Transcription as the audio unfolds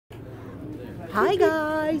Hi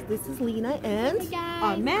guys, this is Lena and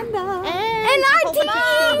Amanda and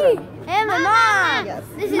Auntie and Mama. Yes.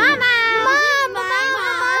 This is Mama.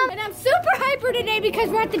 And I'm super hyper today because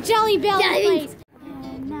we're at the Jelly Belly place.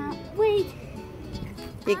 And now wait.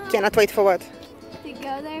 You cannot wait for what? To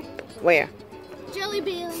go there. Where? Jelly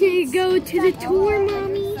Belly. To go to the tour,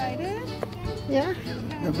 Mommy. Yeah.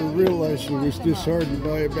 Never realized it was this hard to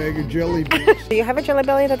buy a bag of jelly beans. Do you have a Jelly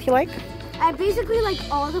Belly that you like? I basically like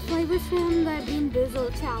all the flavors from the Bean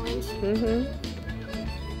Boozled challenge.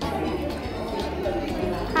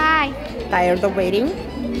 Hi. Tired of waiting?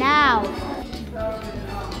 Now.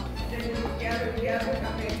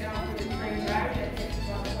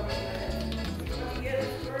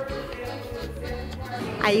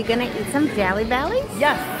 Are you gonna eat some Jelly Bellies?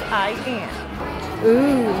 Yes, I am.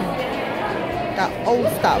 Ooh, the old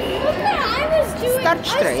stuff. Look what I was doing. Starch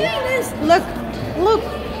tray. This. Look,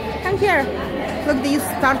 come here. Look, they use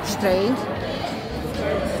starch tray.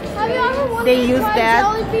 Have you ever wondered They use why that.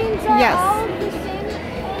 jelly beans are Yes. all the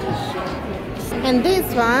same? And this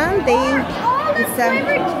one, they.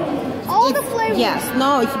 All the flavors. Yes,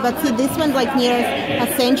 no, but see, this one's like near a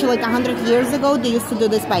century, like 100 years ago. They used to do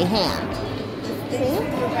this by hand. See?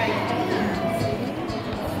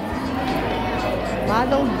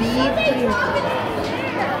 Model B.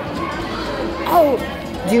 Oh,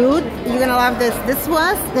 dude, you're gonna love this. This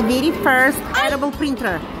was the very first edible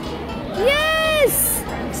printer. Yes.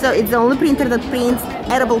 So it's the only printer that prints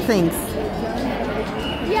edible things.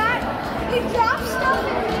 Yeah, we drop stuff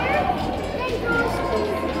in there, then goes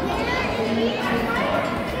there,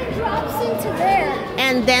 and drops into there.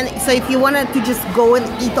 And then, so if you wanted to just go and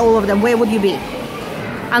eat all of them, where would you be?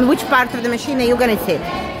 On which part of the machine are you gonna sit?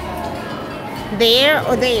 There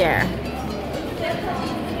or there?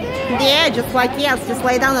 There, just like, yes, just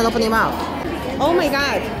lay down and open your mouth. Oh my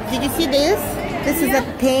God, did you see this? This is a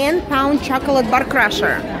 10-pound chocolate bar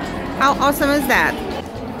crusher. How awesome is that?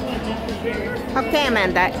 Okay,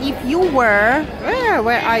 Amanda, if you were,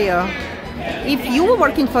 where are you? If you were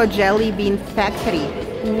working for a jelly bean factory,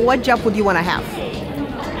 what job would you want to have?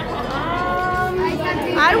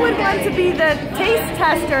 I would want to be the taste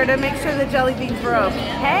tester to make sure the jelly beans were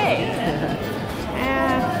okay.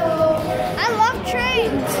 I love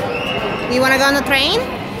trains. You want to go on a train?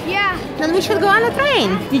 Yeah. Then we should go on a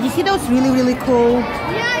train. Did you see those really cool?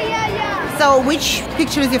 Yeah. So which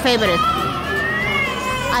picture is your favorite?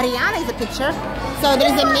 Ariana is a picture. So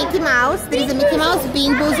there is a Mickey Mouse. There is a Mickey Mouse,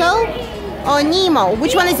 Bean Boozled, or Nemo.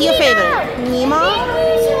 Which one is your favorite? Nemo?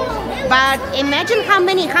 But imagine how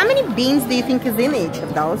many beans do you think is in each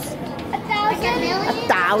of those?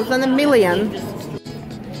 1,000, a million.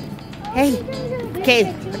 Hey,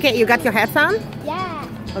 okay, you got your hats on? Yeah.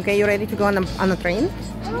 Okay, you ready to go on a train?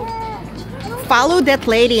 Follow that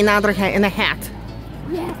lady in a hat.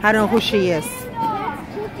 Yeah. I don't know who she is.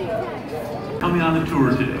 Coming on the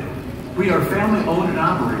tour today. We are family owned and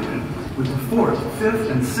operated with the 4th, 5th,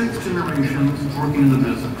 and 6th generations working in the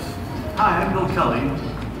business. Hi, I'm Bill Kelly.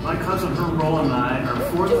 My cousin Herm Roll and I are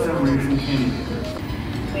 4th generation candy makers.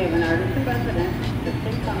 We have an artist in residence,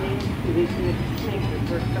 Kristen Cummings, who recently makes his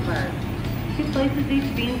works of art. She places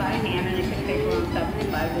each bean by hand and it can take around 75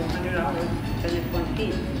 to 100 hours to finish one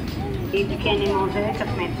piece. Each candy mosaic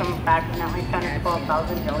is made from approximately 10 to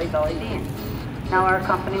 12,000 Jelly Belly beans. Now our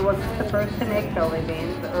company was the first to make jelly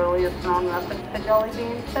beans. The earliest known reference to jelly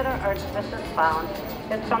beans that our archivist has found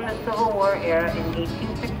is from the Civil War era in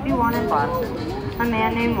 1861 in Boston. A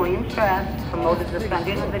man named William Strass promoted the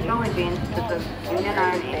sending of the jelly beans to the Union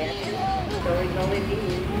Army. So the jelly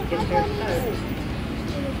beans get their start.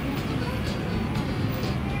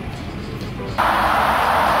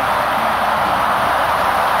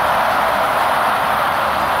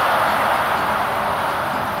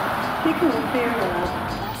 Take a look there,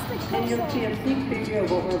 and you'll see a sneak preview of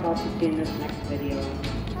what we're about to see in this next video.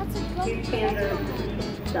 These cans are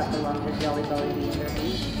stuff along the Jelly Belly beans are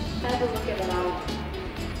in. Have a look at how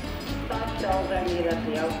soft shells are made at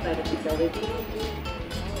the outside of the jelly beans.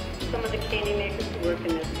 Some of the candy makers who work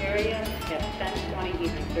in this area have 10, 20,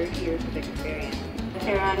 even 30 years of experience.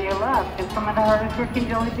 Here on your left is some of the hardest working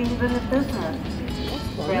jelly beans in the business.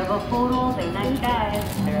 Grab a photo, they're nice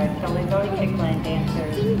guys. They're our Jelly Belly kick line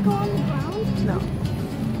dancers. Did you go on the ground? No.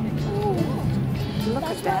 Oh. Look at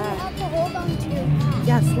That's why you that. have to hold on to it.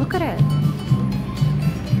 Yes, look at it.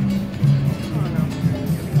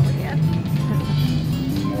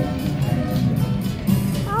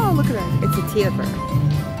 Oh, look at that. It's a theater.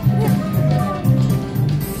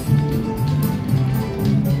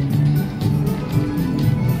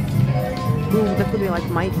 Ooh, that could be like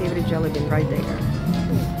my favorite jelly bean right there.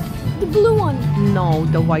 The blue one. No,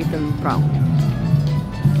 the white and brown.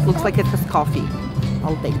 Looks like it has coffee.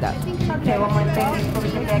 I'll take that. Okay, one more thing before we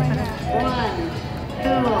get back to this. 1,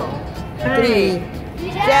 2, 3.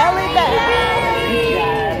 Jelly bells.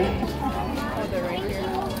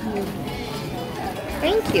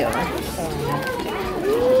 Thank you.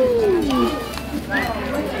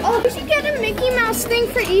 Oh, we should get a Mickey Mouse thing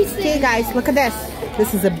for Ethan. Okay, guys, look at this.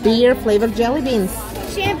 This is a beer flavored jelly beans.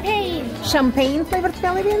 Champagne. Champagne flavored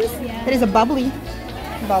jelly beans? Yeah. There is a bubbly.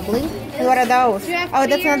 Bubbly? And what are those? Draft Oh,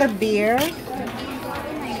 that's beer. another beer. Oh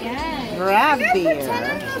my god. Draft I'm beer.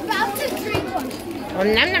 pretend I'm about to drink one. Oh,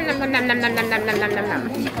 nom nom nom nom nom nom nom nom nom nom nom nom.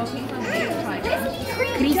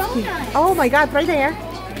 Crispy donuts. Oh my god, right there.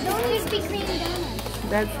 Crispy cream donuts.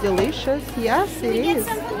 That's delicious. Yes, it is.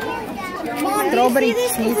 Mom, Strawberry do you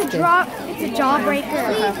see this? It's a cheesecake. it's a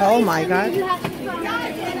jawbreaker. Oh my god. You have to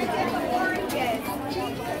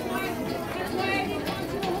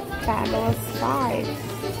Fabulous 5.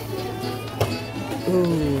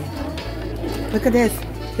 Ooh. Look at this.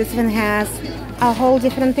 This one has a whole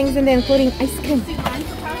different things in there, including ice cream.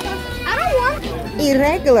 I don't want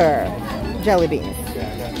Irregular jelly beans.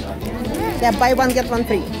 Yeah, buy one, get one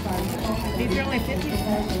free.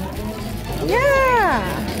 Yeah.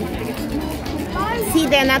 See,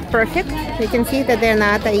 they're not perfect. You can see that they're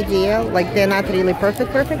not ideal. Like, they're not really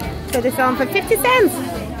perfect. So they sell them for 50 cents.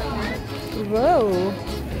 Whoa.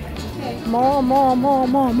 More.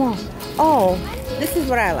 Oh, this is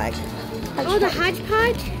what I like. Oh, the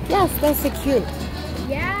hodgepodge? Yes, they're so cute.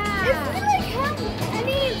 Yeah. It's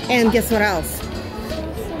like And guess what else?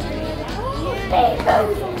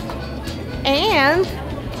 And,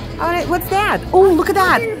 what's that? Oh, look at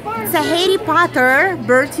that. It's a Harry Potter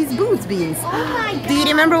Bertie's Boots beans. Oh my god. Do you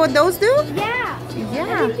remember what those do? Yeah.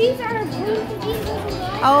 Yeah. I think these are blue.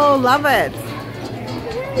 Oh, love it.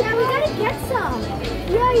 Yeah, we gotta get some.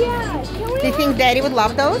 Yeah. Can we? Do you think Daddy would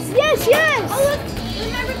love those? Yes. Oh, look.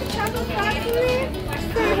 Remember the chocolate frog in there?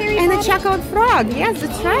 From Harry And the Potter? chocolate frog. Yes,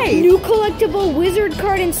 that's right. New collectible wizard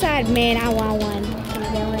card inside. Man, I want one.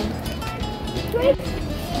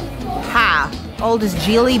 Ha! All these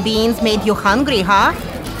jelly beans made you hungry, huh?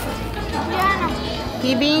 Yeah.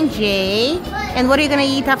 PB&J. And what are you gonna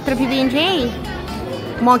eat after PB&J?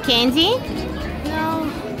 More candy? No.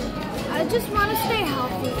 I just want to stay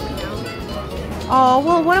healthy. Oh,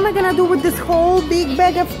 well, what am I gonna do with this whole big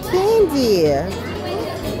bag of candy?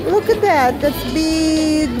 Look at that. That's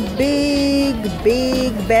big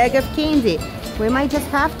bag of candy. We might just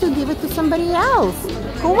have to give it to somebody else.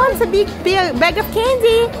 Who wants a big bag of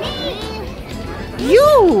candy?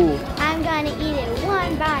 You! I'm gonna eat it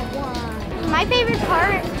one by one. My favorite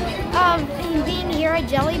part of being here at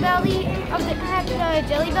Jelly Belly, at the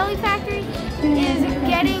Jelly Belly factory, is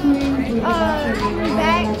getting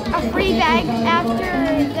a free bag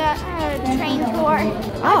after the train tour.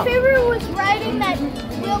 Oh. My favorite was riding that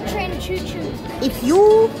wheel train choo-choo. If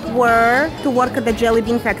you were to work at the jelly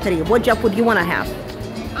bean factory, what job would you want to have?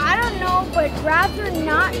 I don't know, but rather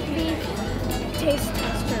not be taste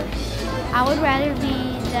tester. I would rather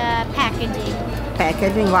be the packaging.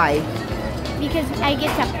 Packaging, why? Because I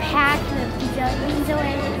get to pack the jelly beans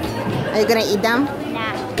away. Are you gonna eat them?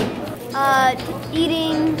 Nah.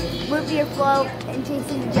 Eating root beer float and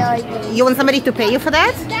tasting jelly beans. You want somebody to pay you for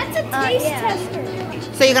that? That's a taste tester.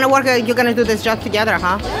 So you're gonna do this job together,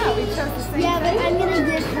 huh? Yeah, but I'm gonna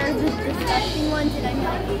get her the disgusting ones and I'm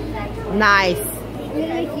not eating that. Nice. I'm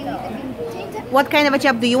gonna make you What kind of a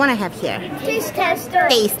job do you want to have here? taste tester.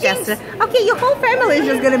 Taste tester. Okay, your whole family is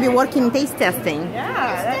just gonna be working taste testing.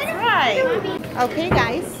 Yeah, that's right. Okay,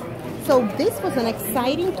 guys. So this was an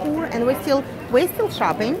exciting tour, and we're still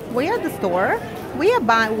shopping. We're at the store. We are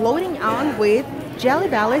loading on with Jelly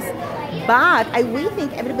Bellies, but we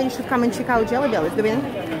think everybody should come and check out Jelly Bellies. Do we?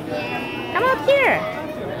 Come up here.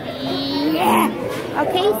 Yeah.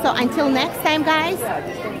 Okay. So until next time, guys.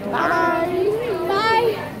 Bye.